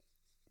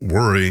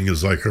worrying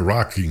is like a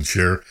rocking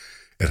chair.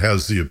 It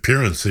has the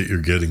appearance that you're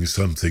getting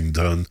something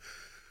done,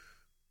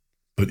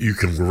 but you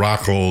can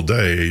rock all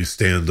day,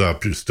 stand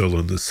up, you're still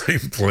in the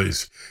same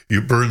place.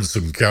 You burned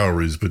some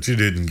calories, but you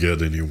didn't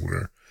get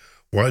anywhere.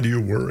 Why do you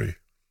worry?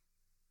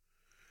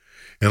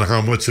 And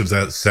how much of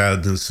that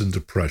sadness and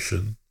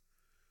depression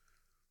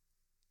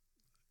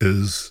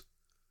is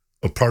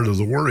a part of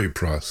the worry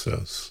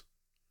process?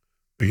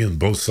 Again,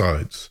 both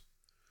sides.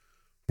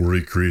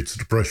 Worry creates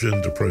depression,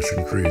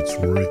 depression creates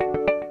worry.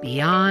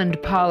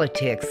 Beyond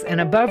politics and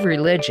above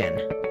religion,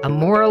 a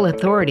moral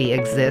authority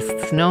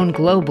exists known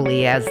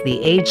globally as the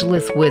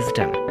ageless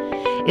wisdom.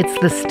 It's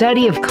the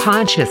study of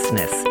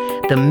consciousness,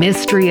 the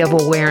mystery of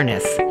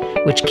awareness,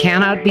 which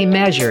cannot be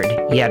measured,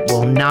 yet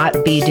will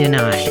not be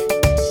denied.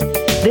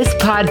 This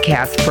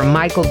podcast from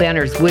Michael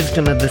Benner's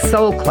Wisdom of the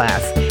Soul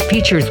class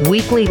features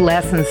weekly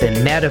lessons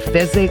in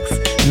metaphysics,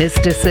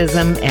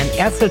 mysticism, and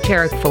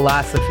esoteric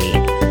philosophy.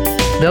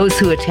 Those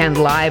who attend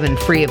live and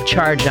free of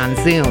charge on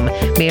Zoom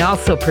may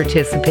also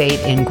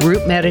participate in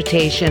group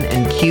meditation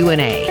and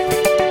Q&A.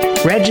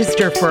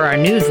 Register for our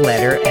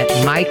newsletter at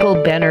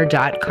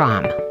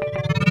michaelbenner.com.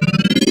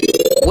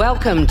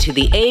 Welcome to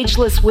the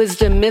Ageless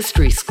Wisdom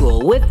Mystery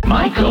School with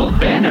Michael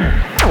Benner.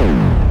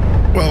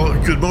 Well,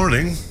 good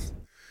morning,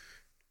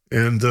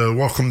 and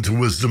welcome to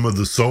Wisdom of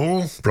the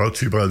Soul, brought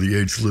to you by the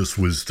Ageless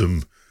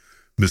Wisdom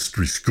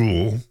Mystery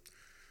School.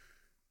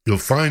 You'll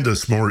find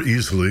us more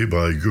easily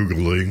by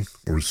Googling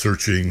or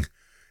searching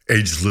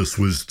Ageless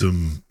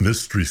Wisdom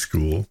Mystery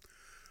School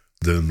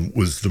than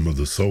Wisdom of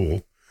the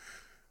Soul.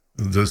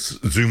 This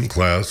Zoom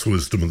class,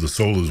 Wisdom of the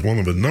Soul, is one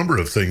of a number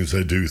of things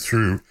I do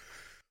through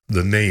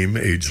the name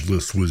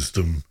Ageless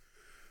Wisdom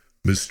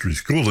Mystery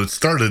School. It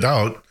started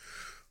out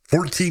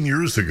 14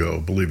 years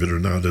ago, believe it or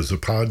not, as a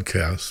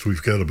podcast.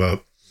 We've got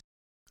about,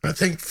 I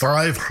think,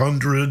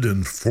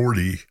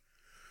 540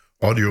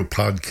 audio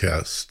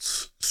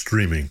podcasts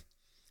streaming.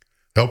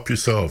 Help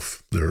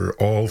yourself. They're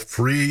all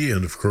free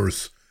and, of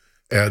course,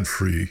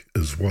 ad-free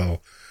as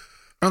well,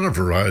 on a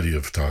variety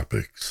of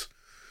topics,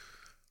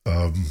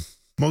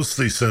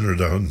 mostly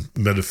centered on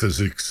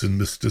metaphysics and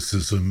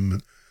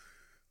mysticism,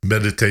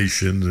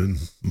 meditation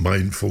and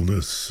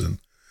mindfulness, and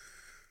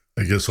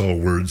I guess all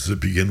words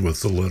that begin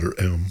with the letter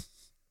M.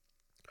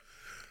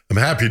 I'm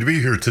happy to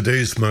be here.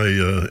 Today's my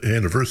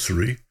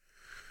anniversary,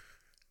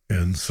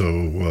 and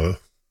so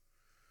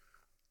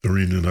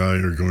Doreen and I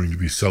are going to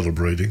be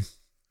celebrating.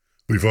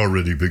 We've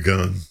already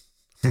begun.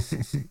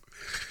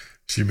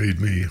 She made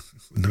me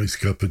a nice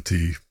cup of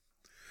tea.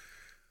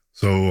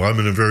 So I'm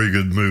in a very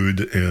good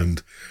mood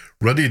and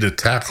ready to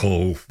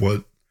tackle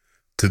what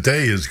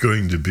today is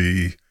going to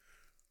be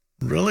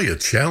really a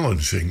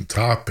challenging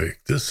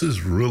topic. This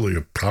is really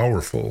a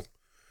powerful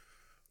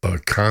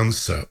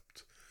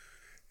concept.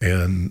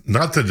 And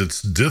not that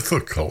it's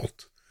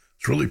difficult,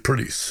 it's really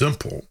pretty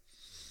simple.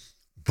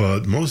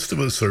 But most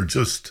of us are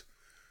just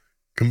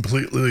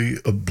completely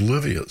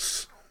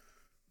oblivious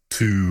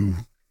to,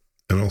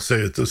 and I'll say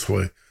it this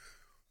way,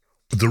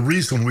 the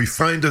reason we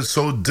find it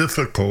so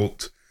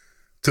difficult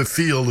to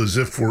feel as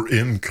if we're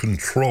in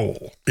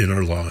control in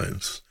our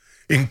lives,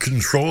 in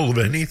control of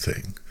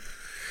anything.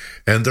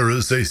 And there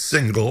is a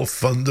single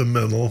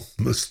fundamental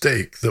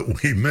mistake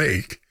that we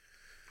make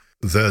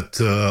that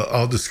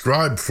I'll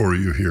describe for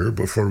you here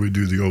before we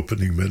do the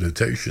opening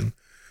meditation.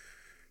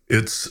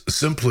 It's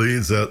simply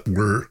that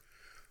we're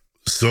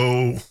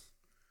so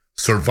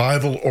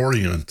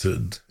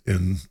survival-oriented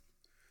and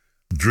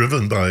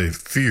driven by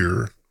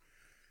fear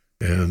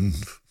and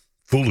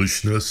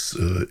foolishness,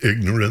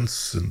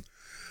 ignorance and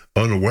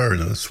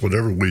unawareness,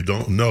 whatever we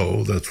don't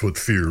know, that's what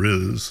fear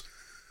is,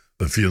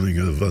 a feeling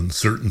of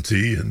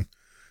uncertainty and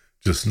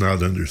just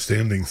not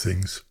understanding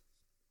things,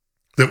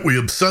 that we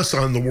obsess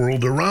on the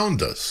world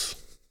around us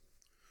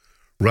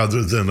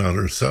rather than on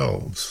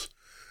ourselves.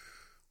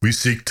 We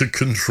seek to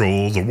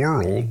control the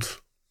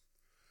world,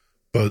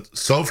 but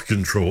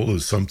self-control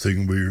is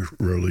something we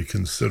rarely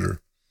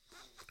consider.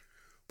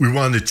 We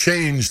want to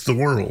change the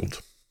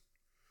world.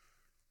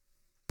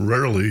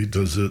 Rarely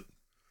does it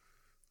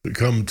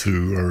come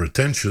to our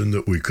attention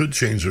that we could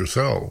change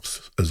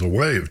ourselves as a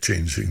way of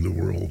changing the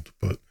world,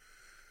 but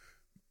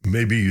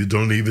maybe you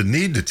don't even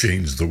need to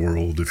change the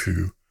world if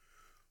you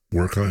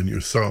work on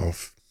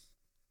yourself.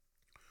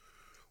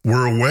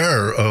 We're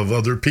aware of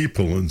other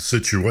people and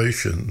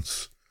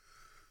situations,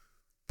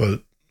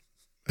 but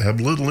have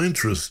little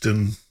interest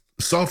in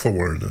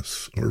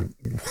self-awareness or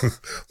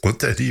what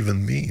that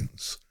even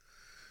means.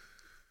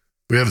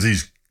 We have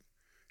these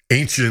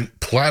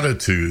ancient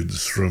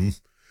platitudes from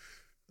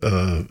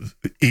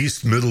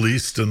East, Middle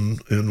East,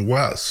 and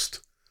West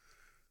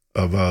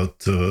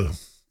about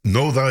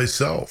know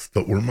thyself,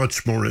 but we're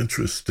much more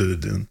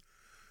interested in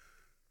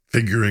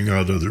figuring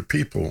out other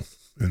people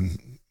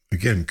and,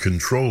 again,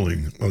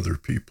 controlling other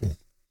people.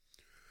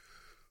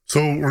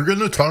 So we're going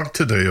to talk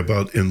today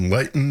about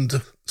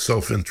enlightened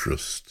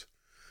self-interest.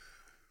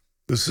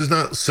 This is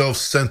not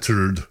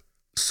self-centered,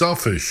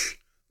 selfish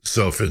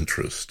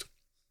self-interest.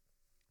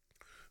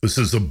 This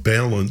is a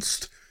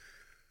balanced,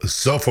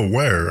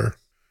 self-aware,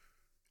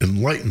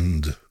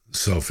 enlightened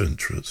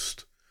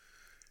self-interest.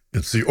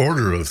 It's the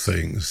order of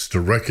things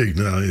to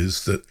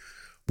recognize that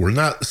we're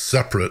not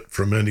separate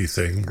from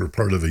anything. We're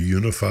part of a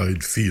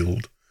unified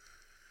field.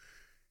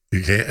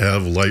 You can't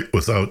have light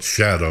without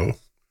shadow.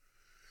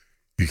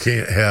 You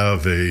can't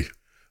have a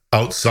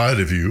outside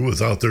of you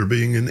without there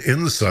being an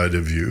inside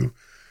of you.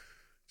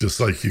 Just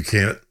like you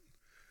can't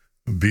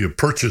be a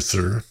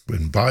purchaser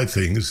and buy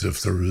things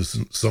if there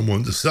isn't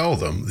someone to sell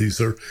them. These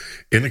are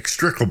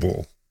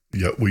inextricable,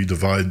 yet we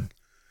divide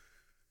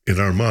in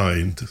our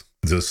mind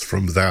this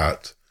from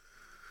that,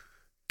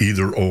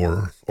 either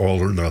or,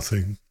 all or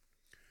nothing,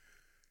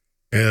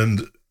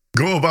 and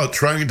go about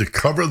trying to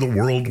cover the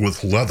world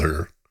with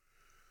leather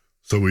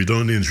so we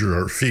don't injure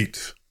our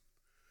feet,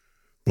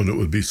 when it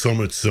would be so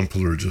much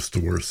simpler just to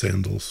wear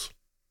sandals.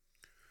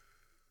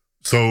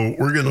 So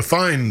we're going to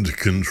find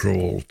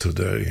control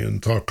today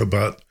and talk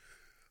about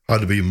how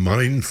to be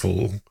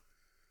mindful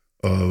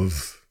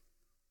of,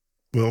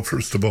 well,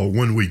 first of all,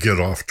 when we get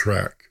off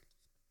track,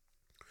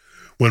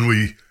 when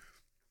we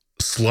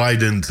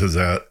slide into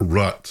that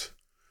rut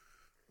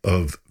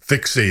of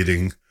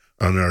fixating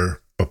on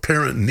our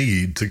apparent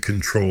need to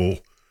control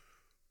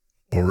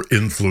or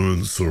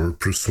influence or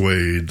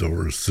persuade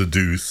or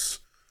seduce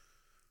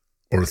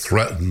or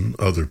threaten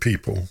other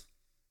people,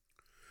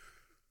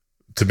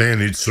 to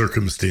manage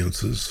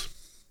circumstances.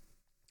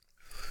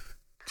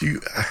 Do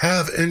you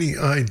have any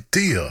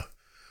idea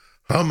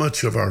how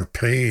much of our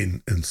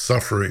pain and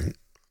suffering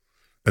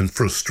and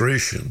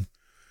frustration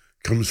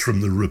comes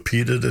from the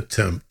repeated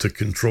attempt to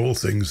control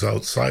things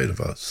outside of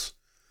us?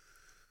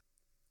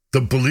 The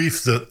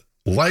belief that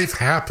life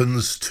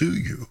happens to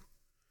you.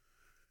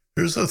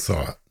 Here's a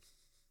thought.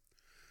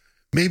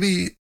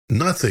 Maybe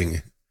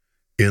nothing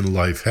in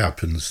life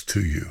happens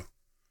to you.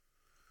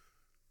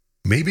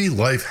 Maybe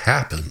life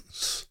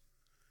happens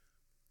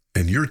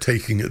and you're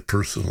taking it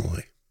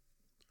personally.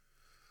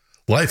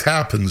 Life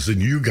happens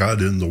and you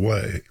got in the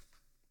way.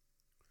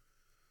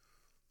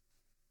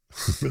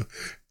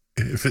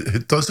 If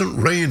it doesn't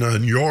rain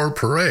on your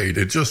parade,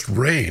 it just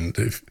rained.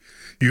 If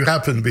you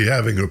happen to be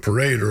having a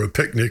parade or a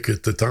picnic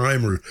at the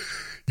time, or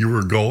you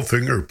were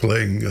golfing or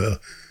playing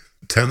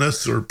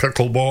tennis or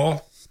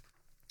pickleball,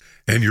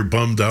 and you're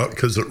bummed out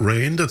because it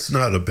rained, it's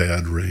not a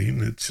bad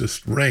rain. It's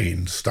just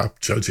rain. Stop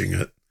judging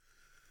it.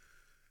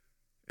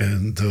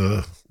 And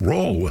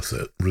roll with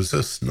it.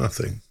 Resist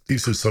nothing.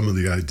 These are some of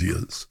the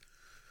ideas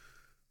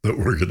that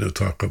we're going to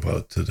talk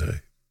about today.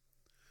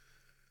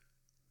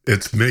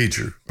 It's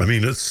major. I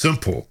mean, it's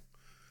simple.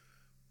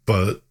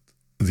 But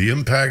the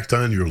impact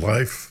on your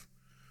life,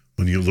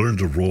 when you learn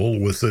to roll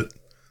with it,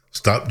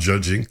 stop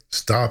judging,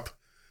 stop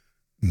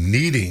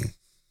needing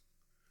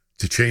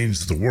to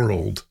change the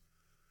world,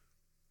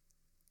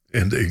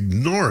 and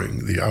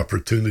ignoring the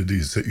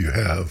opportunities that you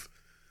have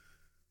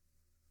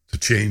to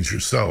change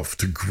yourself,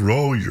 to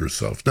grow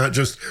yourself, not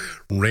just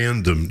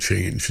random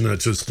change, not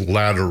just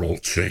lateral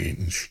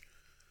change,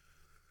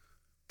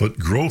 but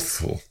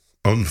growthful,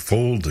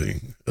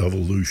 unfolding,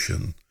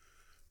 evolution,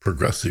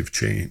 progressive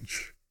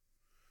change.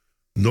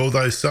 Know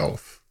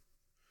thyself.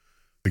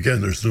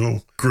 Again, there's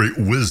no great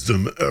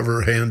wisdom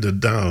ever handed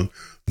down.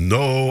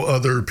 Know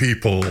other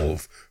people.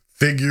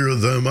 Figure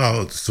them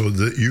out so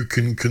that you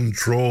can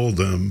control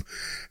them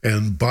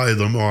and buy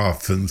them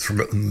off and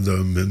threaten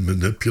them and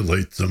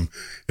manipulate them,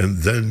 and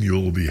then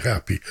you'll be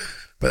happy.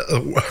 But,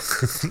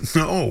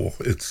 no,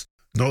 it's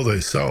know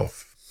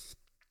thyself.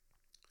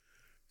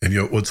 And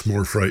yet, what's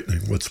more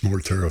frightening? What's more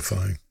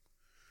terrifying?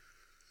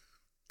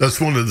 That's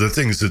one of the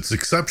things that's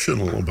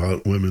exceptional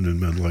about women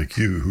and men like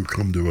you who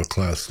come to a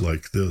class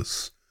like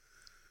this,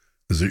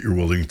 is that you're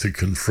willing to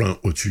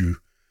confront what you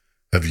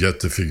have yet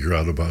to figure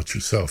out about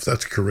yourself.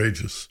 That's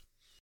courageous.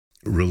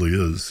 It really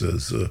is.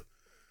 As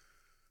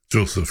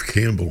Joseph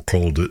Campbell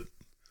called it,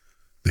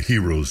 the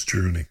hero's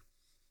journey.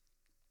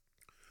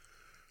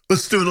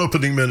 Let's do an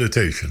opening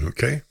meditation,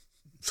 okay?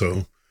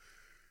 So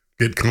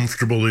get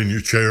comfortable in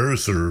your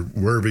chairs or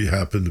wherever you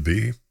happen to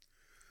be,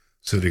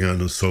 sitting on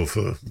a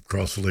sofa,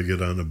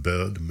 cross-legged on a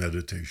bed,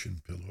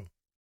 meditation pillow.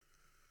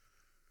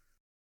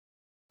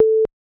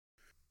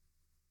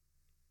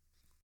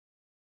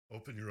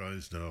 Open your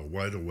eyes now,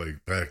 wide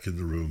awake, back in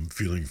the room,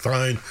 feeling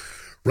fine,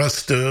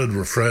 rested,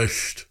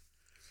 refreshed.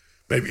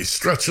 Maybe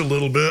stretch a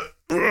little bit.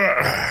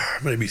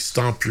 Maybe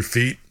stomp your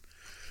feet.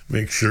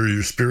 Make sure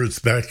your spirit's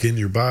back in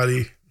your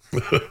body.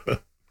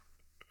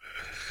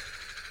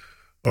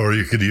 Or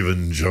you could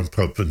even jump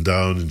up and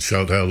down and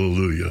shout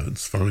hallelujah.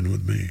 It's fine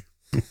with me.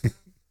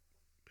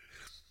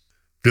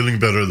 Feeling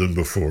better than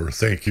before.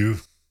 Thank you.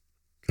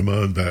 Come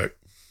on back.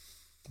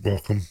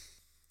 Welcome.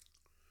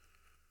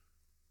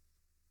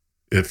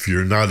 If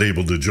you're not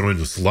able to join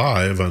us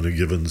live on a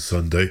given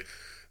Sunday,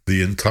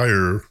 the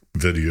entire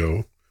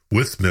video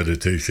with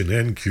meditation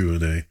and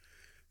Q&A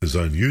is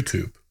on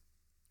YouTube.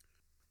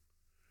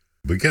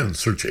 Again,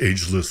 search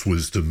Ageless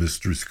Wisdom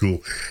Mystery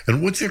School.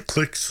 And would you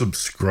click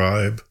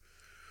subscribe,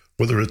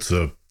 whether it's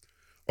a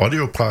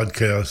audio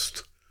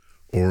podcast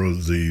or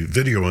the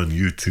video on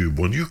YouTube?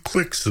 When you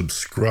click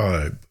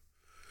subscribe,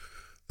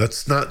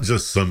 That's not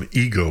just some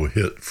ego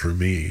hit for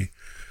me.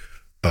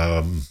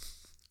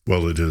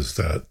 Well, it is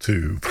that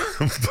too.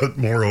 But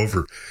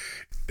moreover,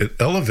 it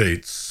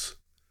elevates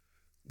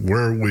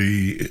where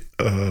we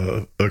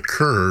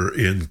occur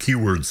in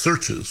keyword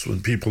searches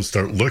when people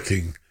start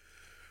looking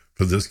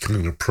for this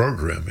kind of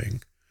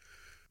programming.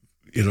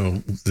 You know,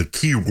 the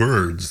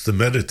keywords, the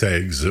meta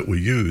tags that we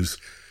use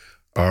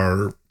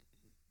are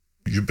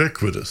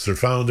ubiquitous. They're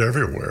found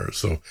everywhere.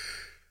 So,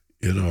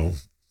 you know,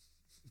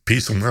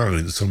 peace of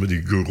mind,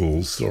 somebody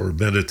Googles, or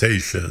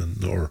meditation,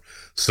 or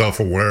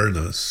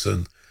self-awareness,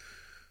 and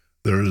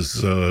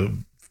there's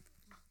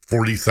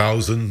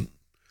 40,000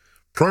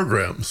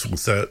 programs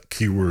with that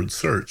keyword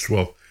search.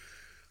 Well,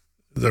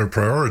 they're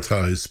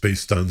prioritized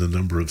based on the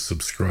number of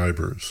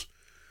subscribers.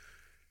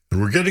 And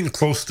we're getting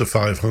close to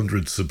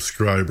 500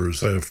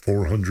 subscribers. I have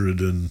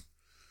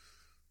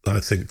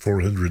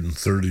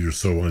 430 or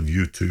so on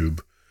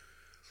YouTube.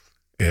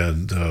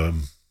 And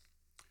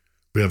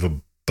we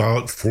have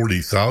about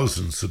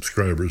 40,000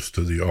 subscribers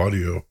to the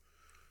audio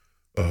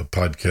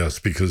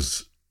podcast,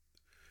 because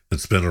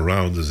it's been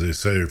around, as they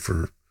say,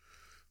 for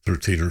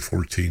 13 or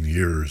 14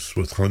 years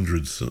with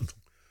hundreds of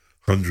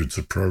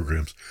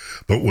programs.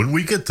 But when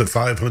we get to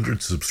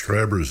 500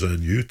 subscribers on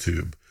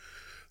YouTube,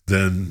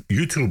 then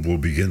YouTube will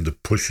begin to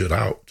push it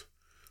out,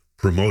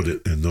 promote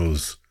it in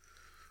those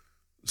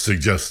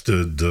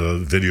suggested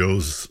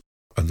videos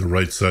on the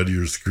right side of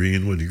your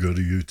screen when you go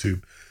to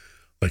YouTube.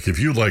 Like, if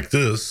you like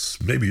this,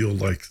 maybe you'll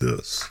like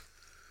this.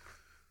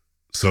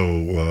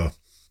 So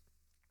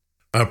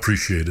I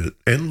appreciate it.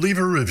 And leave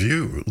a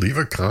review, leave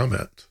a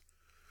comment.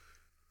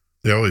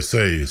 They always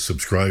say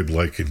subscribe,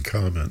 like, and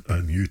comment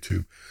on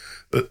YouTube.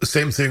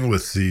 Same thing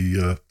with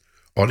the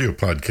audio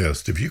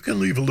podcast. If you can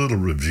leave a little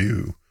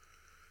review.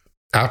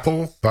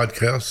 Apple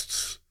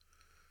Podcasts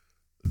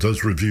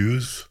does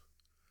reviews.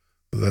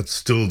 That's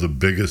still the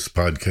biggest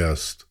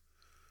podcast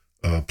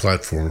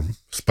platform.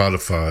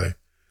 Spotify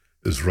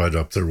is right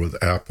up there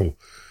with Apple.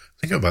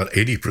 I think about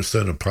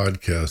 80% of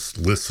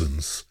podcast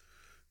listens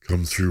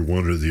come through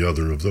one or the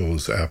other of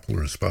those, Apple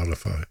or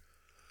Spotify.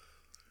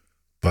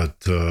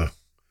 But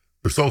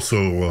there's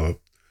also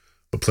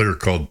a player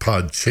called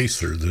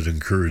Podchaser that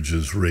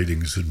encourages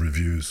ratings and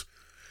reviews.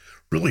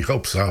 Really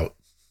helps out.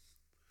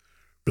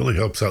 Really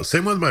helps out.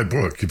 Same with my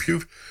book. If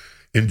you've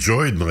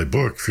enjoyed my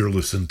book,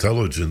 Fearless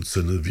Intelligence,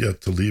 and have yet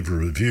to leave a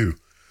review,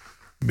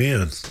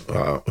 man,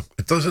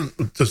 it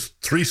doesn't, just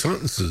 3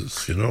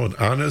 sentences, you know, an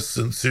honest,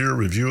 sincere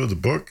review of the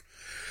book,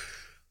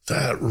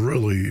 that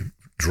really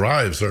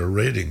drives our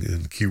rating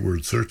in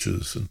keyword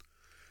searches and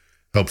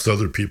helps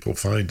other people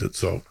find it.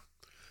 So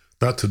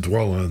not to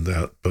dwell on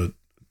that, but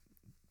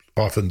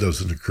often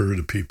doesn't occur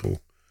to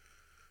people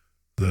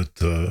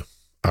that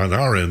on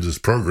our end as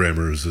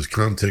programmers, as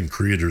content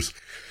creators,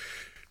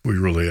 we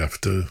really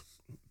have to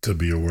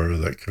be aware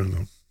of that kind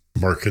of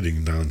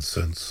marketing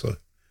nonsense. I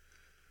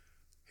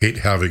hate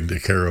having to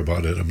care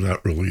about it. I'm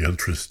not really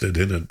interested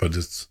in it, but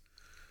it's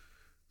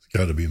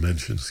got to be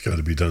mentioned. It's got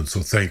to be done.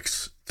 So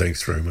thanks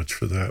very much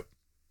for that.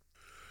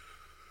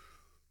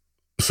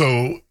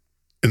 So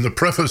in the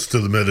preface to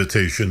the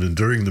meditation and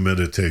during the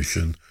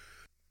meditation,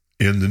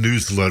 in the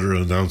newsletter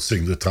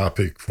announcing the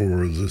topic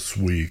for this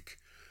week,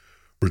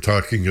 we're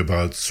talking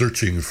about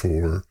searching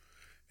for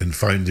and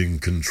finding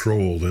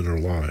control in our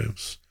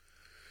lives.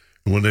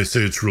 And when they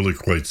say it's really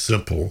quite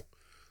simple,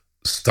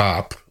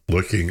 stop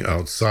looking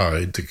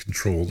outside to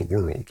control the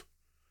world.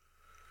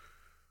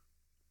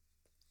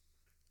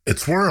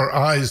 It's where our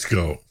eyes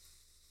go.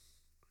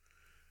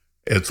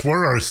 It's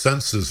where our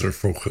senses are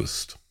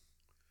focused.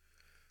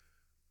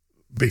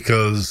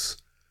 Because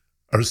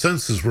our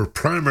senses were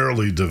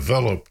primarily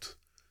developed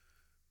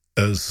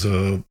as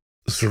a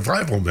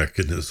survival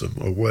mechanism,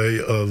 a way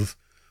of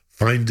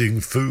finding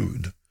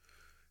food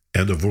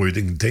and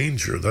avoiding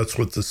danger. That's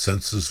what the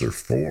senses are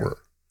for.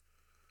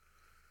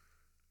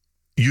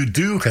 You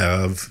do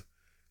have,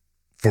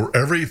 for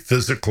every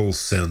physical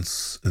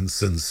sense and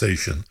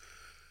sensation,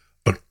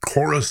 a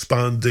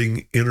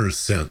corresponding inner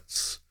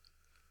sense.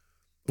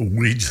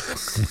 We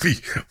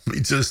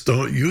just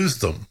don't use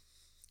them,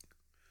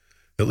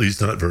 at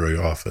least not very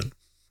often.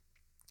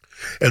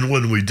 And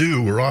when we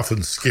do, we're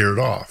often scared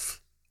off.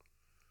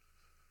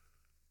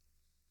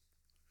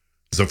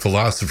 There's a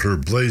philosopher,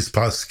 Blaise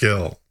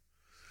Pascal,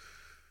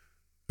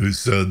 who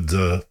said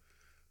the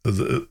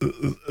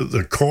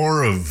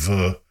core of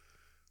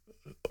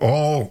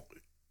all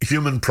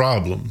human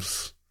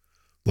problems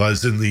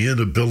lies in the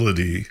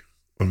inability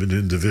of an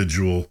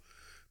individual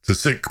to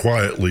sit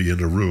quietly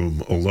in a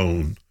room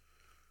alone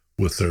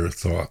with their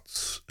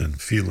thoughts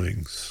and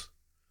feelings.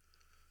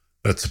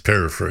 That's a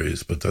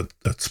paraphrase, but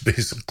that's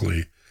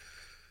basically,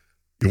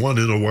 you want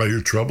to know why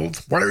you're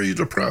troubled? Why are you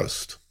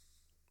depressed?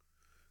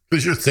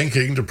 Because you're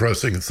thinking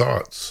depressing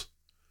thoughts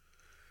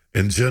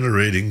and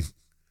generating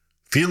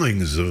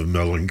feelings of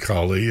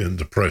melancholy and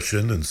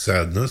depression and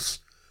sadness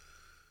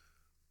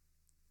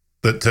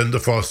that tend to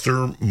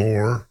foster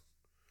more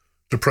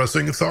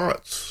depressing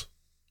thoughts.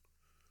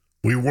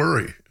 We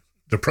worry.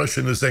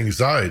 Depression is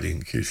anxiety,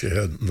 in case you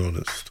hadn't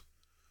noticed.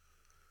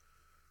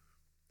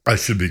 I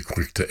should be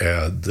quick to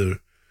add that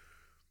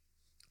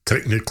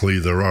technically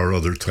there are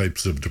other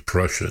types of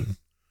depression.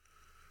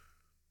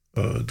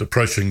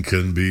 Depression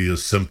can be a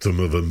symptom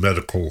of a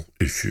medical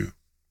issue.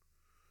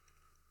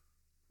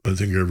 I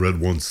think I read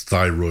once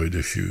thyroid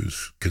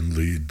issues can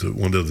lead to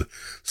one of the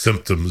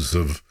symptoms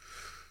of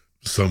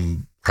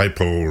some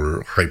hypo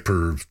or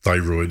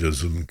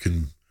hyperthyroidism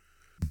can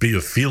be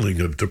a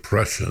feeling of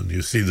depression.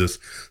 You see this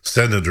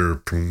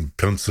senator from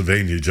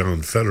Pennsylvania,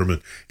 John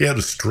Fetterman, he had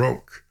a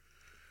stroke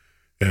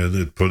and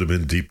it put him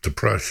in deep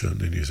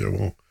depression. And you say,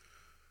 well,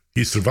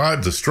 he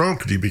survived the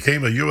stroke and he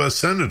became a U.S.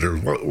 senator.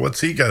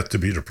 What's he got to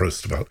be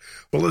depressed about?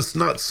 Well, it's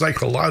not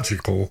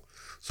psychological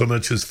so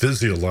much as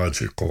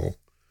physiological.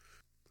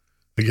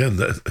 Again,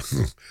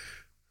 that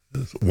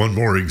one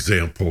more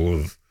example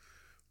of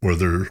where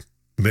there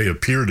may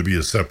appear to be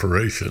a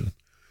separation,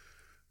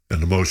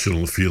 an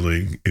emotional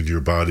feeling in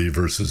your body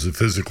versus a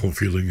physical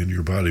feeling in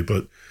your body,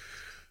 but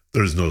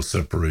there's no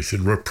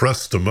separation.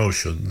 Repressed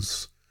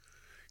emotions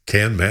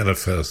can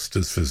manifest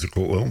as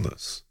physical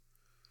illness.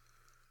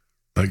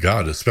 My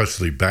God,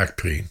 especially back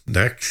pain,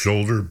 neck,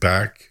 shoulder,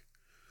 back.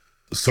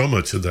 So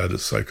much of that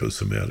is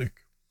psychosomatic.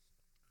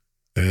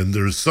 And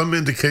there's some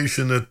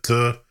indication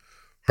that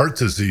heart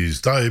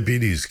disease,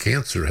 diabetes,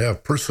 cancer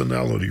have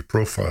personality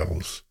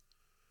profiles.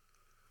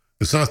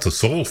 It's not the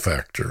sole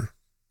factor.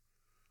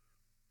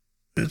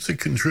 It's a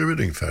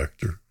contributing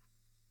factor.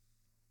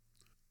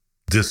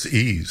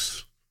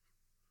 Dis-ease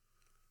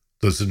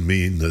doesn't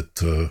mean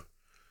that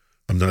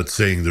I'm not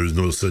saying there's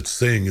no such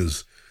thing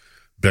as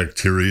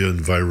bacteria and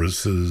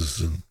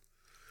viruses and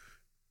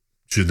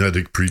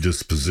genetic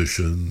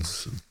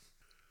predispositions.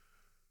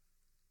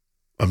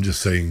 I'm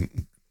just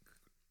saying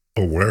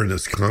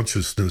awareness,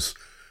 consciousness,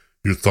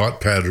 your thought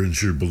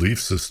patterns, your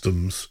belief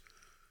systems,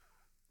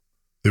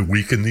 they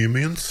weaken the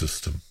immune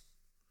system.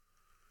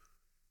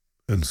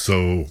 And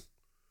so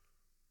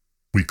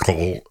we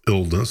call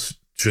illness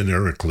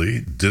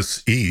generically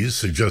dis-ease,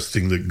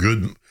 suggesting that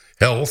good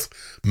health,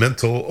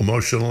 mental,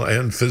 emotional,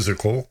 and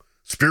physical,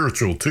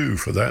 spiritual too,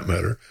 for that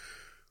matter,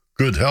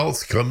 good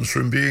health comes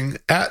from being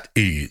at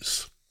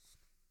ease.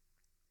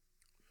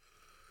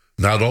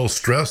 Not all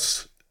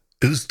stress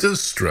is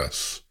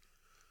distress.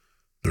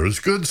 There is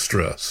good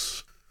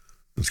stress.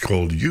 It's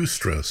called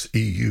eustress,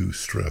 EU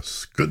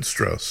stress, good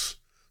stress,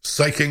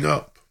 psyching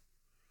up,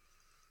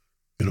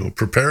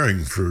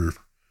 preparing for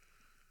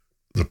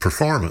the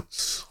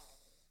performance.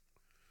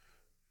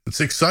 It's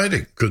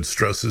exciting. Good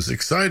stress is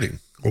exciting.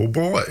 Oh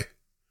boy.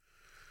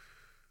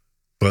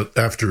 But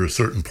after a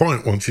certain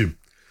point, once you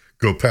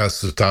go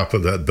past the top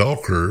of that bell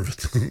curve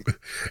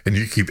and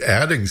you keep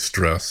adding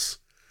stress,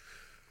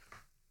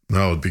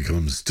 now it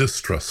becomes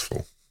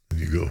distressful. And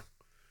you go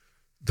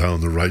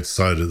down the right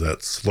side of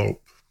that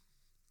slope.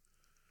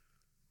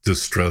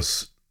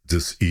 Distress,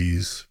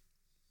 dis-ease.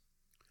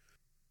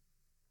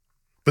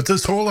 But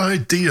this whole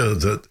idea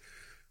that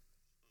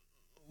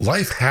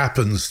life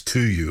happens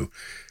to you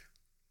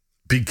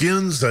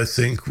begins, I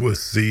think,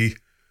 with the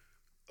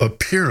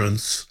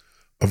appearance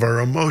of our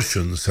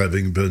emotions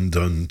having been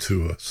done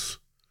to us.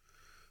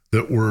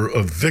 That we're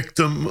a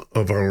victim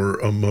of our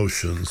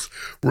emotions.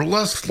 We're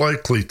less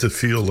likely to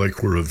feel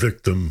like we're a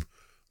victim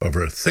of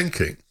our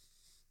thinking.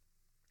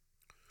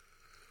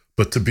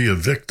 But to be a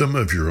victim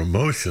of your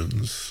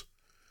emotions,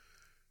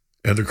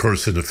 and of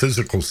course in a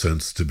physical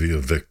sense to be a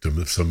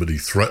victim if somebody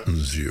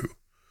threatens you,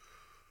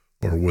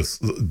 or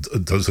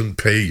doesn't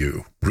pay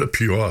you, rip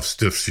you off,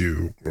 stiffs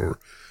you, or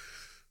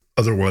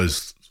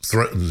otherwise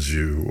threatens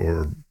you,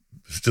 or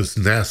is just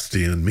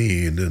nasty and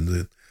mean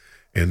and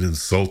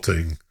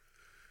insulting.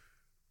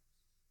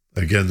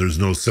 Again, there's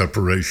no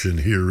separation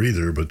here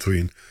either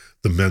between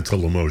the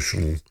mental,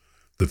 emotional,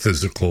 the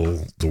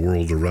physical, the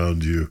world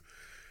around you,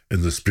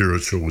 and the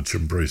spiritual, which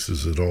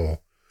embraces it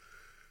all.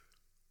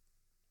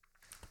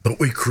 But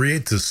we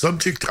create the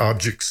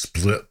subject-object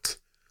split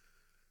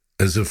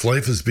as if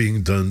life is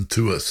being done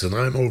to us. And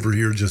I'm over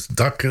here just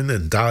ducking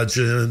and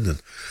dodging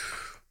and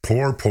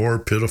poor,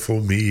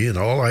 pitiful me. And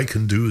all I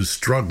can do is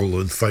struggle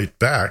and fight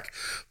back.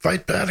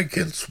 Fight back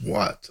against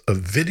what? A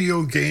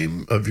video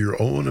game of your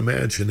own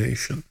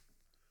imagination?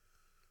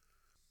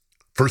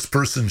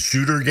 First-person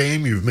shooter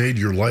game? You've made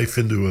your life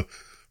into a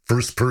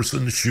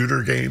first-person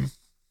shooter game?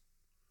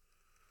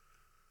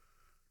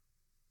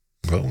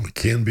 Well, it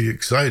can be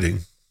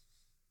exciting,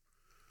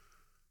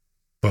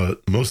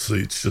 but mostly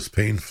it's just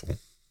painful.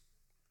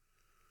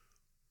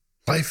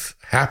 Life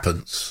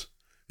happens.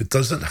 It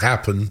doesn't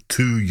happen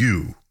to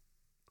you.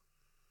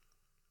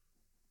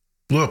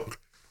 Look,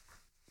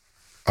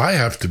 I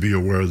have to be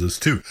aware of this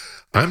too.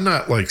 I'm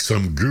not like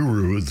some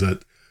guru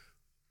that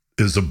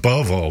is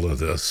above all of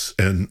this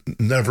and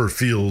never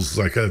feels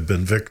like I've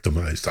been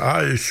victimized.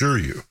 I assure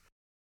you,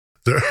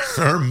 there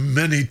are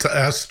many,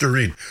 ask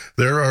Doreen,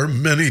 there are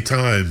many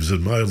times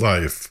in my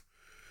life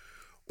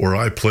where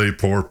I play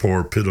poor,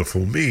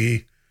 pitiful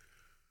me,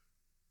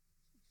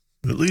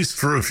 at least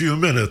for a few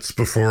minutes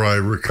before I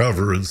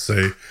recover and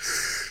say,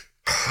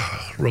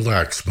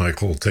 relax,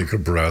 Michael, take a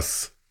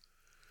breath.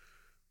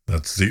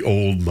 That's the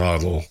old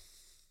model.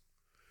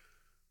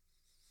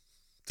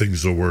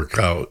 Things will work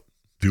out.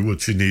 Do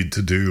what you need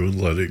to do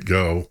and let it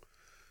go.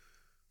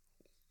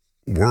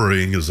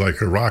 Worrying is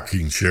like a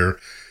rocking chair.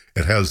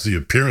 It has the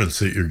appearance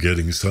that you're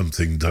getting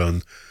something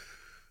done,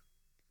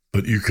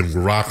 but you can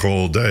rock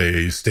all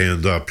day,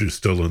 stand up, you're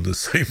still in the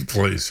same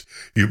place.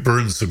 You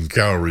burned some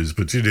calories,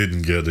 but you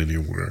didn't get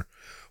anywhere.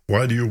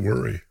 Why do you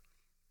worry?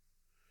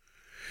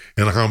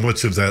 And how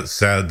much of that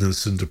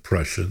sadness and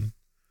depression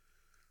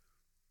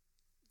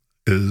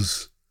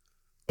is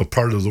a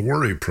part of the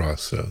worry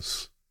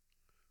process?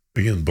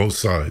 Again, both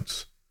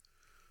sides.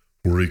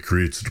 Worry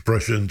creates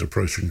depression.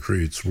 Depression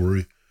creates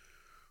worry.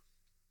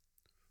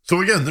 So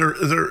again,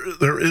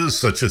 there is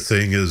such a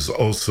thing as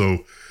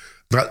also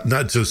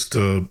not just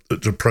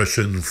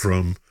depression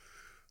from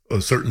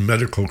certain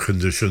medical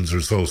conditions.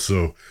 There's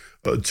also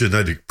a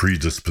genetic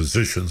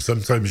predisposition.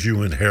 Sometimes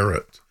you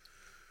inherit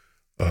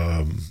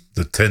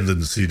the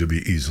tendency to be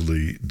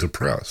easily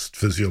depressed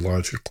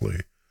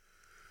physiologically.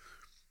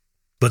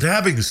 But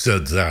having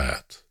said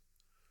that,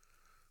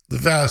 the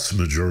vast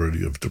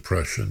majority of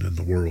depression in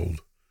the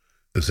world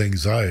is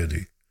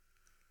anxiety.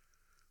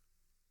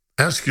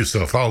 Ask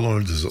yourself, how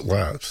long does it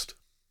last?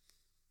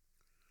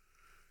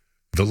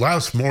 If it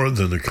lasts more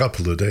than a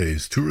couple of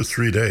days, 2 or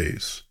 3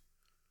 days,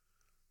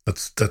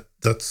 that's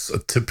a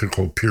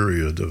typical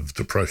period of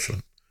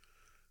depression.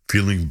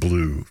 Feeling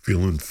blue,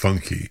 feeling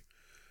funky,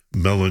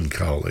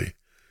 melancholy,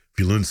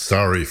 feeling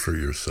sorry for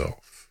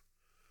yourself.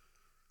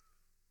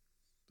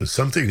 There's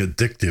something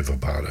addictive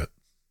about it.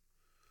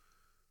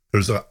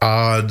 There's an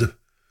odd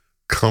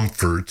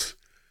comfort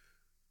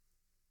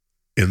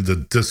in the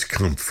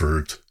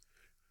discomfort.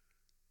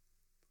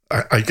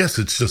 I guess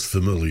it's just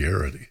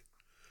familiarity.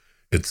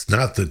 It's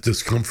not that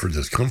discomfort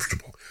is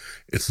comfortable.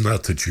 It's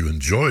not that you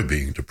enjoy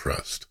being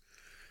depressed.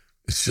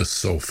 It's just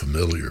so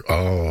familiar.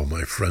 Oh,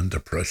 my friend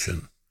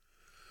depression.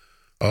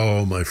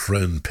 Oh, my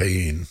friend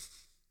pain.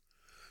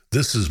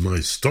 This is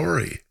my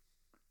story.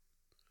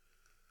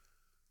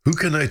 Who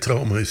can I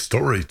tell my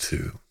story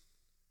to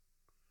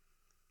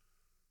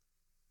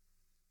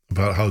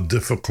about how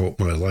difficult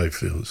my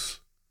life is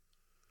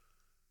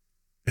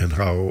and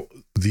how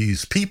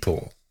these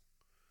people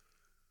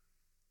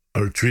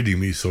are treating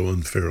me so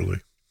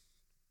unfairly?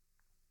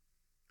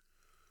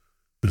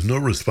 There's no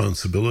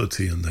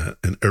responsibility in that,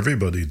 and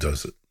everybody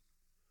does it.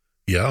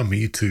 Yeah,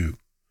 me too.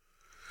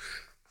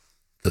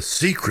 The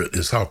secret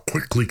is how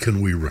quickly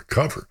can we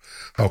recover?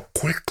 How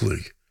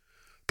quickly?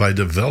 By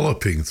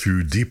developing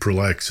through deep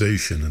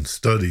relaxation and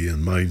study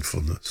and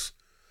mindfulness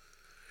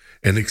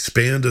and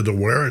expanded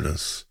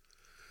awareness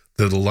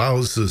that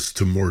allows us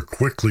to more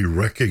quickly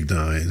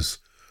recognize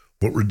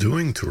what we're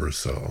doing to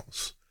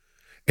ourselves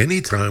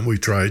anytime we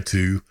try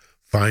to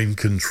find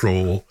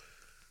control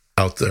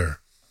out there.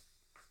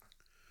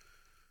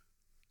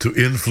 To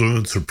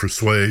influence or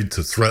persuade,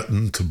 to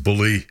threaten, to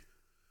bully,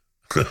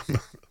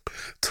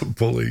 to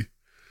bully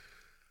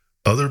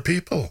other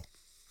people.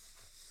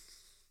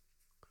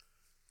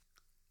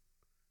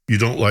 You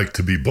don't like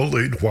to be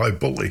bullied, why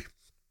bully?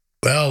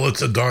 Well,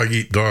 it's a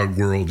dog-eat-dog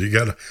world. You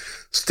got to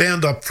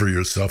stand up for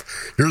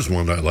yourself. Here's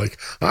one I like.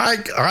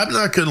 I'm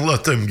not going to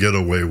let them get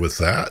away with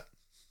that.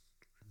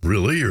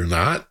 Really, you're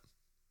not?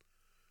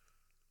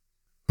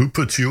 Who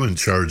puts you in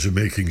charge of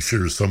making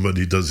sure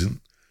somebody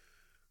doesn't,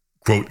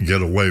 quote,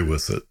 get away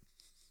with it?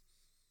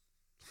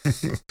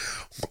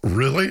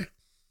 Really?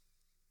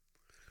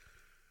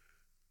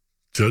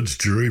 Judge,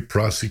 jury,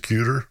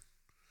 prosecutor?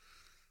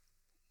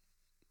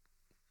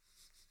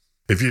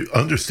 If you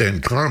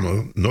understand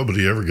karma,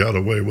 nobody ever got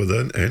away with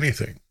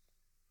anything.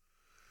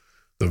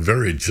 The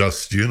very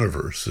just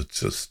universe, it's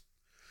just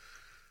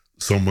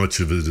so much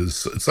of it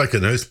is, it's like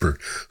an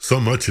iceberg. So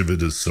much of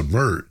it is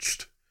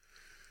submerged.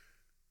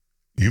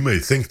 You may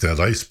think that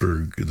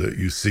iceberg that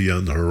you see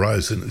on the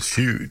horizon is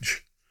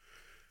huge,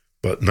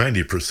 but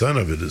 90%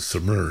 of it is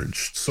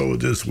submerged. So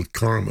it is with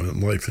karma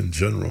and life in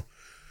general.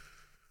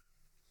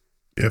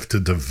 You have to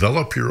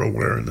develop your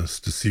awareness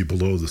to see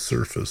below the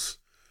surface.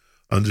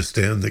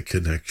 Understand the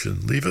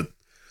connection. Leave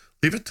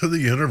it to the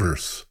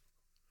universe.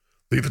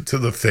 Leave it to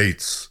the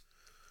fates.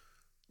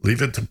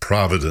 Leave it to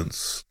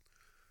Providence.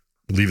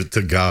 Leave it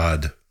to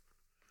God.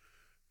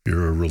 If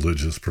you're a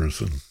religious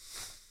person.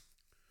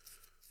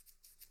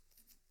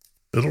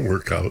 It'll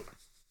work out.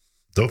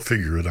 They'll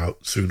figure it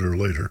out sooner or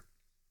later.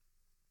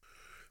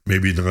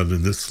 Maybe not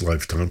in this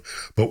lifetime,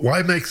 but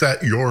why make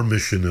that your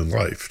mission in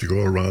life, to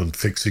go around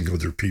fixing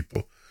other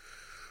people?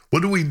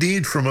 What do we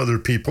need from other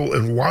people,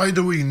 and why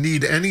do we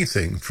need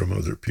anything from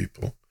other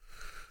people?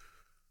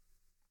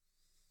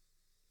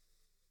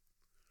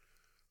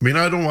 I mean,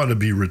 I don't want to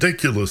be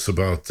ridiculous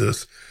about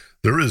this.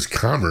 There is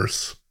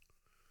commerce.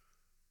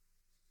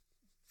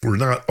 We're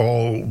not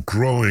all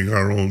growing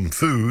our own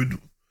food.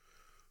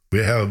 We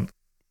have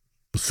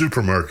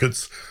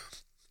supermarkets.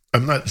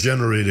 I'm not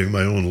generating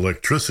my own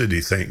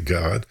electricity, thank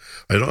God.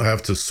 I don't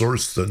have to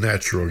source the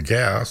natural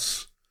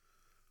gas,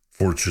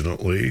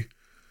 fortunately.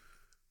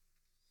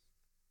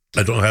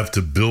 I don't have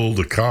to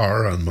build a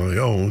car on my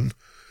own,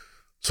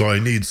 so I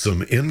need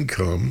some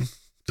income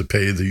to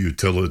pay the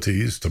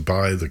utilities, to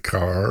buy the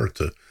car,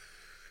 to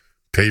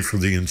pay for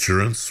the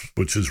insurance,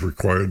 which is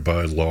required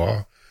by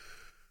law,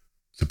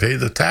 to pay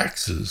the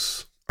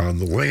taxes on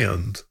the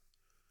land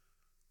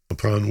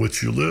upon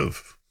which you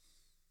live.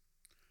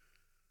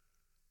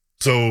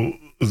 So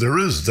there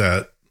is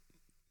that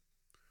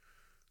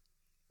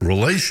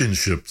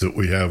relationship that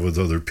we have with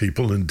other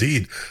people.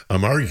 Indeed,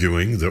 I'm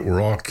arguing that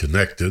we're all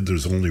connected.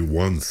 There's only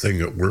one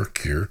thing at work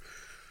here.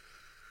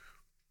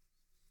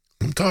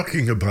 I'm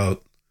talking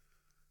about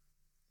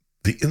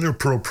the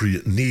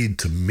inappropriate need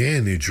to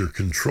manage or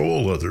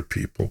control other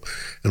people.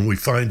 And we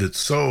find it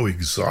so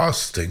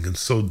exhausting and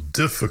so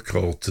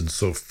difficult and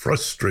so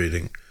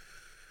frustrating.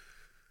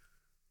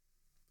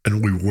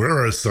 And we wear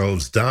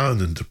ourselves down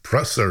and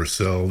depress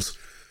ourselves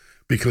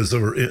because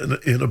of our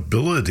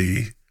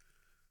inability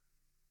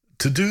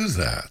to do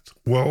that.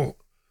 Well,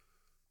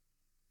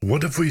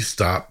 what if we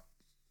stop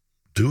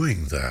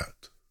doing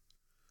that?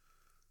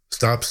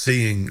 Stop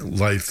seeing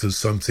life as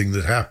something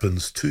that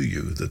happens to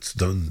you, that's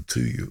done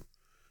to you.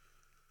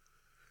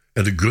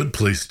 And a good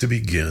place to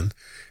begin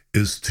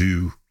is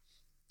to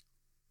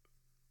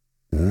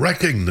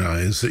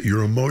recognize that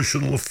your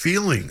emotional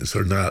feelings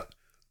are not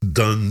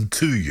done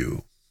to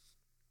you.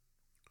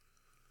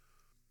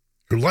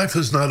 Your life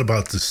is not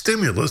about the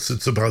stimulus,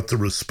 it's about the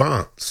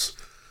response.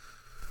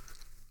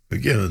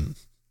 Again,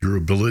 your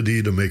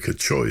ability to make a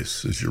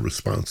choice is your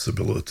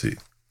responsibility.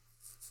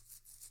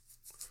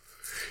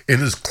 In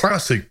his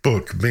classic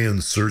book,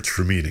 Man's Search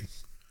for Meaning,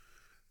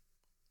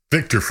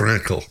 Viktor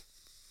Frankl,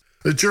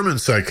 a German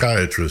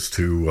psychiatrist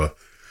who,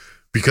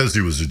 because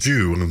he was a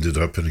Jew, ended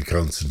up in a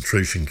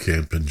concentration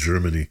camp in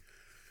Germany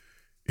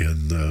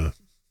in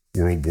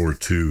World War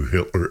II,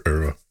 Hitler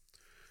era.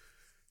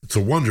 It's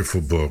a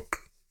wonderful book.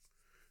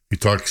 He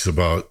talks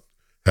about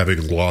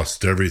having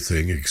lost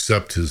everything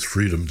except his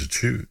freedom to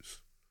choose.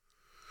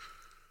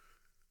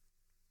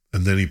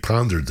 And then he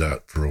pondered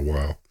that for a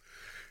while.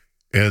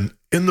 And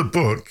in the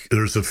book,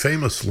 there's a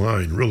famous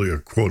line, really a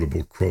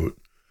quotable quote,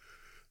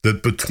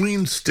 that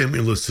between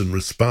stimulus and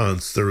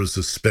response, there is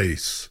a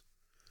space.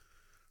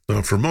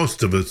 Now, for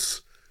most of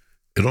us,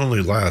 it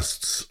only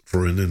lasts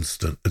for an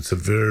instant. It's a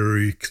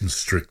very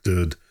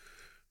constricted,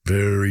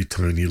 very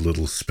tiny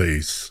little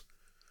space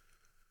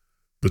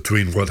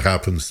between what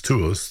happens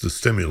to us, the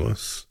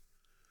stimulus,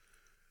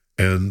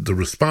 and the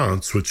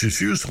response, which is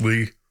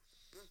usually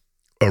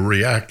a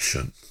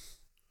reaction,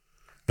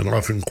 and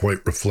often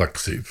quite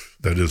reflexive,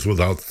 that is,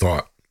 without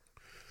thought,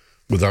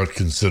 without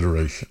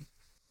consideration.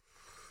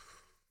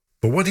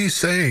 But what he's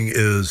saying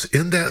is,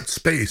 in that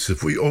space,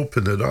 if we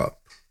open it up,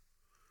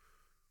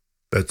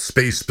 that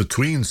space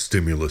between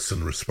stimulus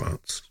and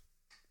response,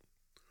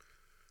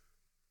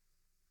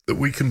 that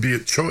we can be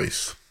at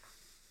choice.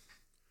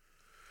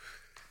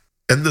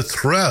 And the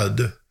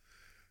thread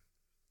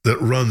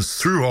that runs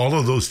through all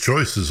of those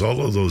choices,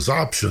 all of those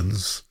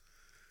options,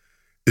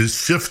 is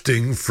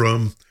shifting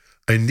from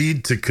I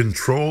need to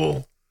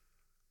control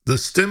the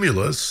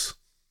stimulus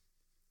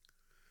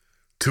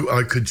to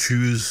I could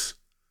choose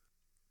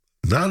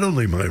not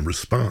only my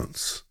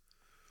response,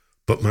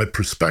 but my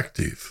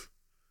perspective,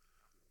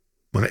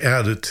 my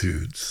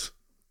attitudes,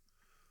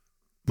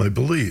 my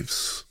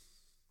beliefs.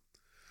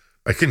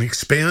 I can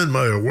expand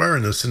my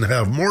awareness and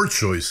have more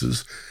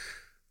choices,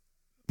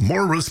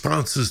 more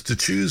responses to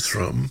choose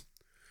from,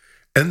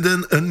 and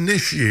then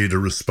initiate a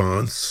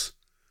response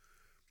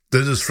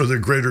that is for the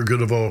greater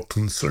good of all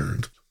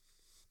concerned,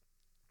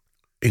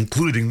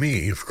 including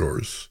me, of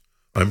course.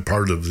 I'm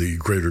part of the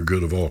greater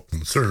good of all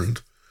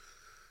concerned.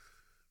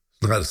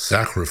 It's not a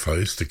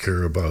sacrifice to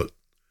care about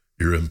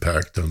your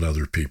impact on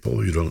other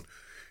people. You don't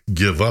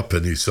give up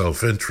any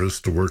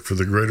self-interest to work for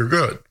the greater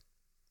good.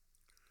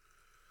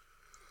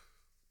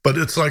 But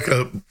it's like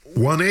a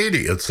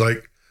 180. It's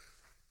like,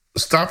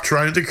 stop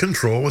trying to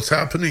control what's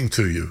happening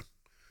to you.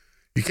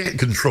 You can't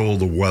control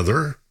the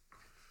weather,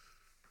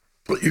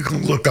 but you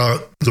can look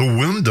out the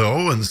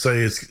window and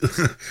say,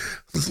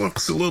 this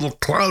looks a little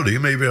cloudy.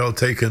 Maybe I'll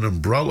take an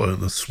umbrella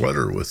and a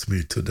sweater with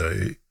me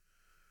today.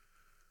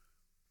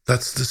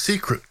 That's the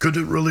secret. Could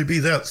it really be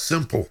that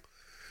simple?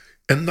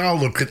 And now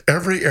look at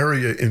every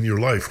area in your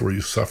life where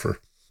you suffer.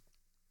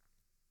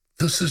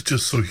 This is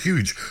just so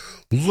huge.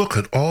 Look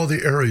at all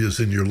the areas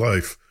in your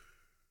life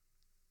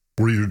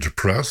where you're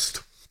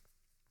depressed,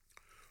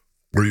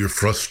 where you're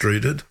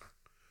frustrated,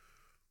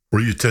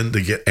 where you tend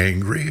to get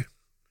angry,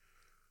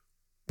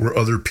 where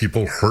other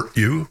people hurt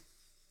you.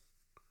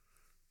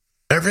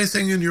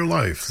 Everything in your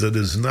life that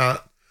is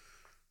not,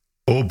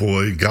 oh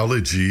boy,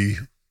 golly gee,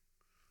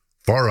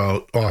 far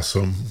out,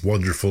 awesome,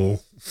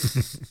 wonderful,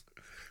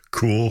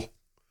 cool,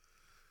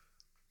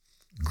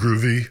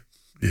 groovy.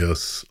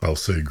 Yes, I'll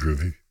say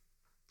groovy.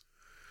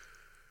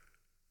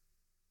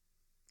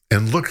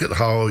 And look at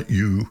how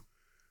you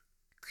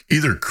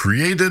either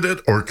created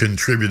it or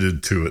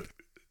contributed to it.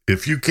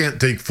 If you can't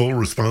take full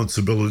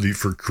responsibility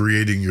for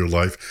creating your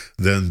life,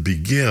 then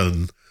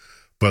begin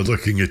by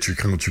looking at your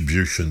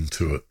contribution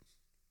to it.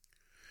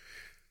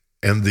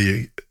 And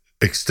the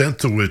extent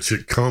to which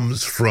it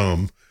comes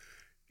from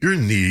your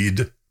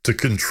need to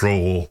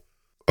control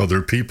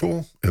other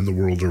people and the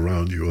world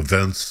around you,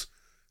 events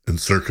in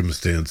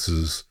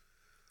circumstances,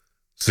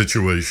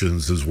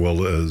 situations, as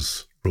well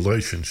as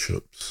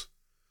relationships.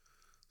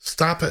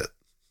 Stop it.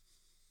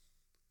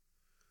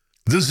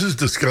 This is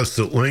discussed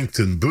at length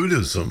in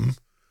Buddhism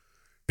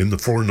in the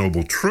Four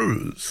Noble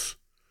Truths,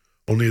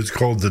 only it's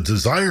called the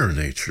desire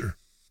nature.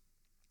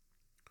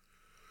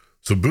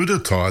 So Buddha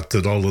taught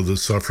that all of the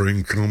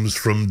suffering comes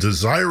from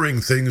desiring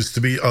things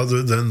to be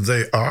other than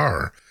they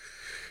are.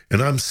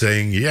 And I'm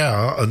saying,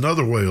 yeah,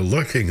 another way of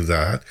looking at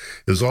that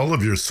is all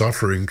of your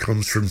suffering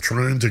comes from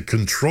trying to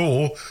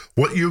control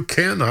what you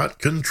cannot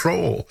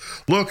control.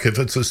 Look, if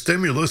it's a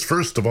stimulus,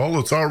 first of all,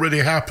 it's already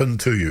happened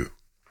to you.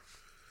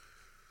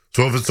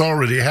 So if it's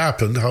already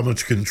happened, how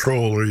much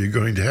control are you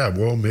going to have?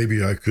 Well,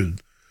 maybe I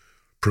could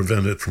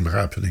prevent it from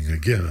happening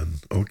again.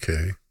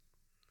 Okay.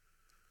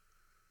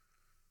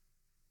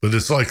 But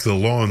it's like the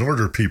law and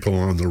order people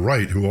on the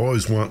right who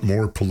always want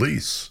more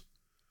police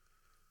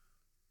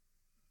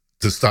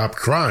to stop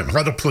crime.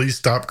 How do police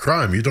stop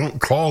crime? You don't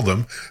call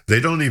them. They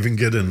don't even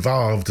get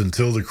involved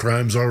until the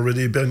crime's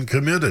already been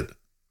committed.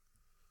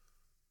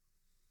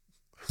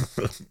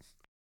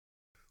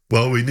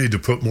 Well, we need to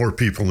put more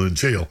people in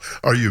jail.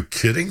 Are you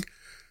kidding?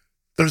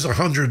 There's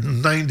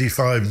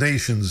 195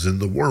 nations in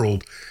the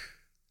world.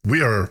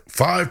 We are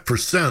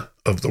 5%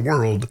 of the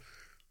world.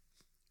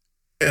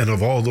 And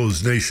of all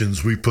those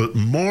nations, we put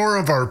more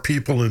of our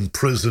people in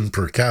prison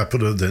per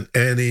capita than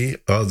any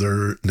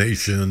other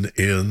nation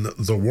in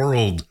the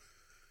world.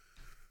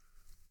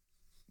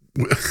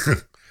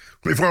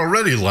 We've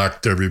already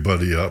locked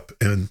everybody up,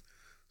 and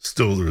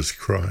still there's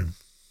crime.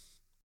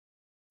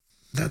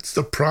 That's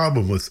the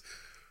problem with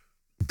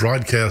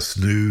broadcast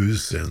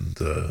news and,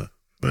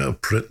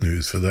 print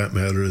news for that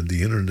matter, and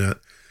the internet.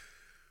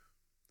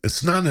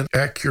 It's not an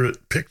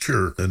accurate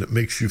picture, and it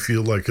makes you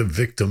feel like a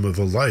victim of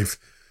a life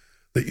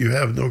that you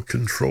have no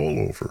control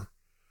over.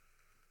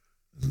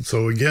 And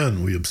so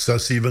again, we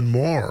obsess even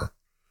more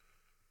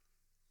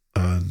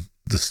on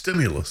the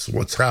stimulus,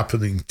 what's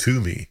happening to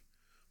me,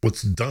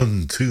 what's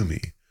done to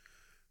me,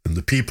 and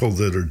the people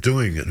that are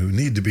doing it who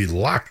need to be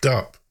locked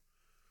up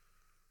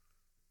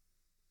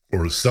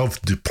or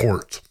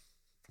self-deport,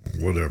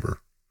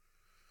 whatever.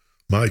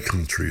 My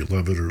country,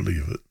 love it or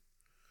leave it.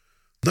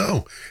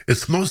 No,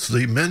 it's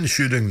mostly men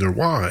shooting their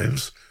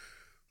wives,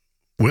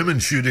 women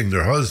shooting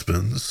their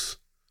husbands,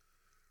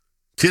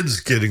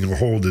 kids getting a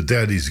hold of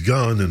daddy's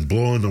gun and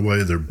blowing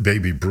away their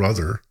baby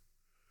brother.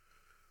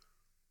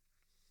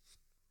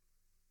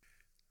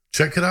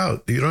 Check it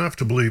out. You don't have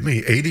to believe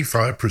me.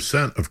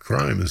 85% of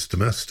crime is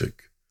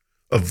domestic.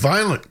 Of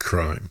violent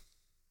crime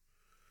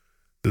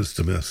is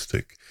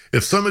domestic.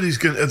 If somebody's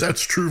going to,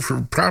 that's true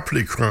for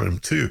property crime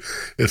too.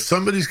 If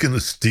somebody's going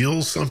to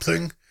steal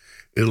something,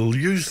 it'll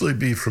usually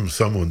be from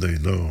someone they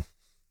know.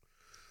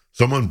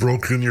 Someone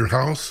broke in your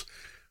house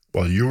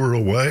while you were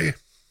away.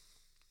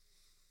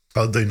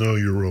 How'd they know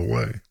you were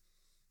away?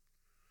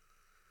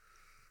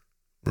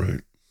 Right?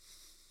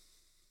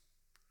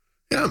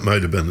 Yeah, it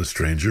might have been a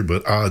stranger,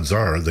 but odds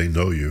are they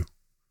know you.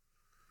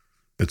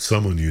 It's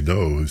someone you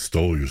know who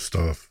stole your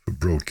stuff, who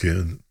broke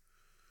in,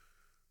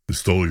 who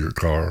stole your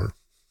car,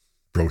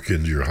 broke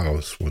into your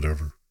house,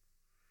 whatever.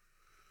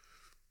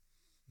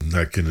 I'm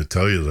not going to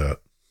tell you that.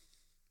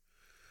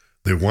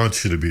 They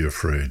want you to be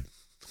afraid.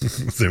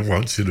 They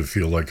want you to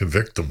feel like a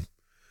victim.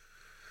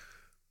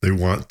 They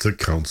want to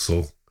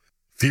counsel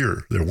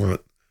fear. They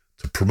want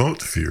to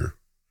promote fear.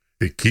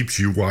 It keeps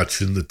you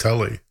watching the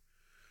telly.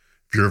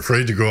 If you're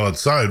afraid to go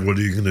outside, what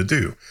are you going to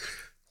do?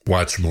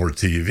 Watch more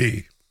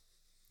TV.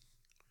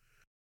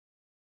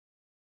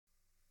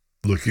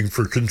 Looking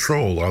for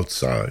control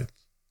outside.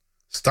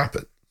 Stop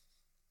it.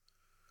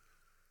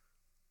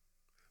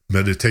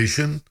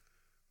 Meditation,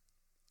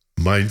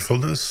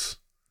 mindfulness,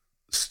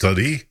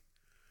 study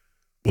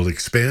will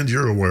expand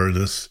your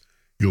awareness.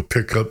 You'll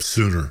pick up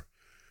sooner.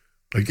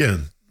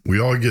 Again, we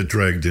all get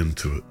dragged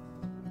into it.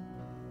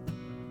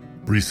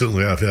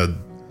 Recently, I've had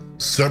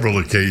several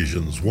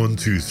occasions, 1,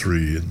 2,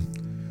 3,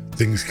 and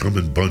things come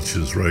in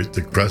bunches, right?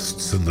 The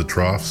crests and the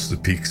troughs, the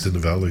peaks and the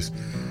valleys.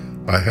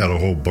 I had a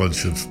whole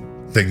bunch of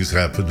things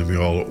happen to me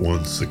all at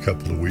once a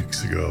couple of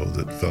weeks ago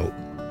that felt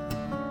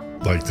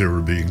like they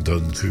were being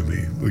done to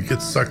me. We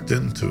get sucked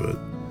into it.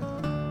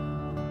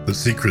 The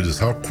secret is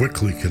how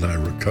quickly can I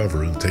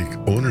recover and take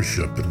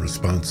ownership and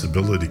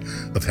responsibility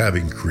of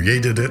having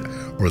created it,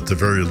 or at the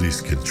very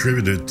least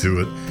contributed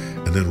to it,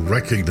 and then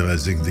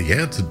recognizing the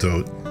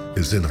antidote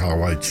is in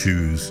how I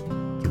choose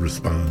to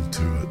respond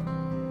to it.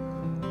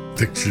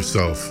 Fix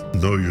yourself,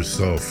 know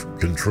yourself,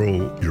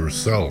 control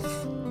yourself,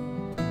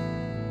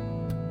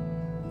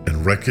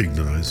 and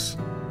recognize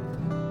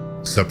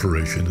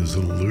separation is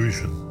an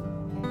illusion.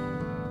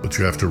 But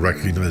you have to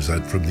recognize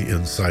that from the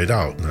inside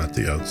out, not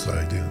the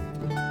outside in.